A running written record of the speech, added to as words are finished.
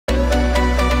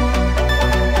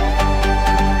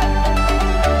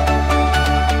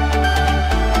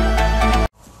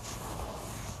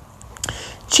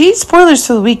Gee, spoilers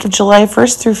for the week of July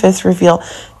 1st through 5th reveal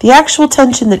the actual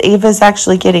tension that Ava is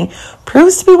actually getting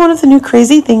proves to be one of the new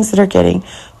crazy things that are getting.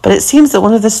 But it seems that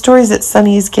one of the stories that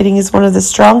Sunny is getting is one of the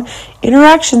strong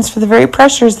interactions for the very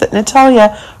pressures that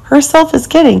Natalia herself is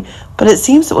getting. But it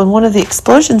seems that when one of the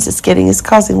explosions it's getting is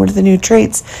causing one of the new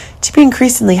traits to be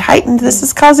increasingly heightened, this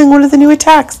is causing one of the new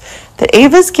attacks that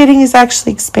Ava's getting is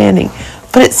actually expanding.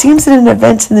 But it seems that an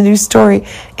event in the new story,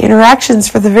 interactions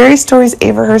for the very stories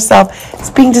Ava herself is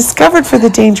being discovered for the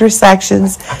dangerous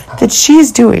actions that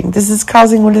she's doing. This is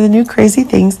causing one of the new crazy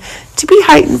things to be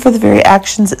heightened for the very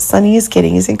actions that Sunny is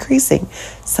getting is increasing.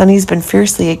 Sunny's been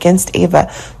fiercely against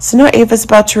Ava, so now Ava's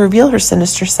about to reveal her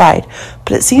sinister side.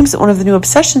 But it seems that one of the new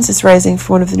obsessions is rising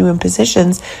for one of the new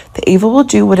impositions that Ava will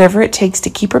do whatever it takes to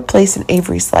keep her place in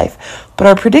Avery's life. But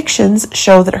our predictions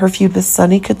show that her feud with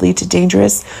Sunny could lead to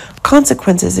dangerous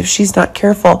consequences if she's not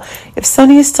careful. If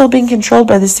Sunny is still being controlled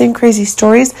by the same crazy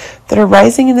stories that are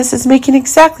rising, and this is making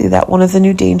exactly that, one of the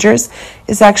new dangers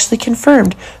is actually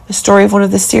confirmed. The story of one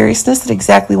of the seriousness that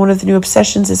exactly one of the new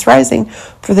obsessions is rising,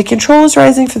 for the control is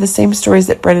rising for the same stories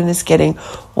that Brennan is getting.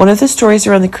 One of the stories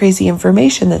around the crazy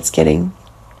information that's getting.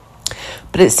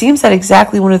 But it seems that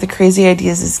exactly one of the crazy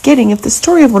ideas is getting, if the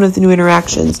story of one of the new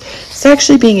interactions is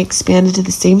actually being expanded to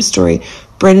the same story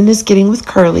Brennan is getting with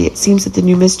Carly, it seems that the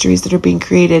new mysteries that are being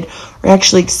created are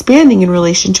actually expanding in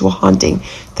relation to a haunting.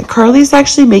 That Carly is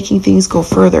actually making things go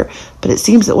further, but it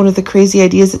seems that one of the crazy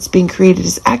ideas that's being created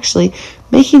is actually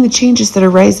making the changes that are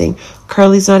rising.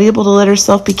 Carly's not able to let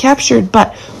herself be captured,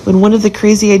 but when one of the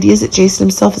crazy ideas that Jason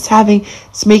himself is having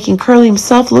is making Carly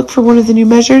himself look for one of the new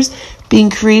measures being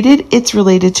created, it's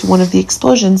related to one of the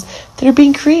explosions that are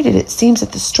being created. It seems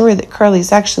that the story that Carly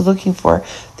is actually looking for,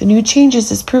 the new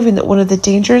changes, is proving that one of the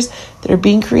dangers that are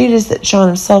being created is that John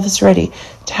himself is ready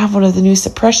to have one of the new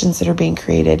suppressions that are being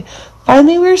created.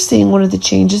 Finally, we're seeing one of the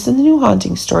changes in the new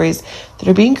haunting stories that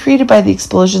are being created by the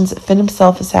explosions that Finn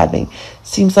himself is having.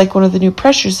 Seems like one of the new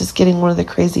pressures is getting one of the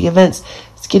crazy events.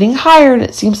 It's getting higher, and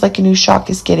it seems like a new shock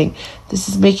is getting. This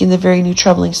is making the very new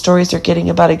troubling stories are getting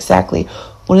about exactly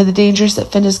one of the dangers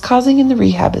that Finn is causing in the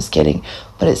rehab is getting.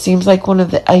 But it seems like one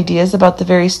of the ideas about the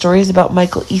very stories about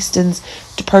Michael Easton's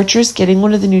departure is getting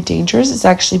one of the new dangers is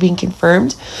actually being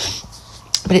confirmed.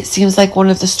 But it seems like one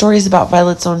of the stories about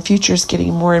Violet's own future is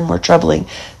getting more and more troubling.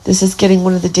 This is getting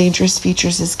one of the dangerous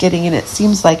features is getting, and it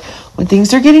seems like when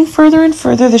things are getting further and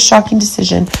further, the shocking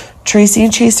decision Tracy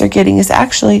and Chase are getting is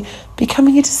actually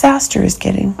becoming a disaster is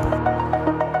getting.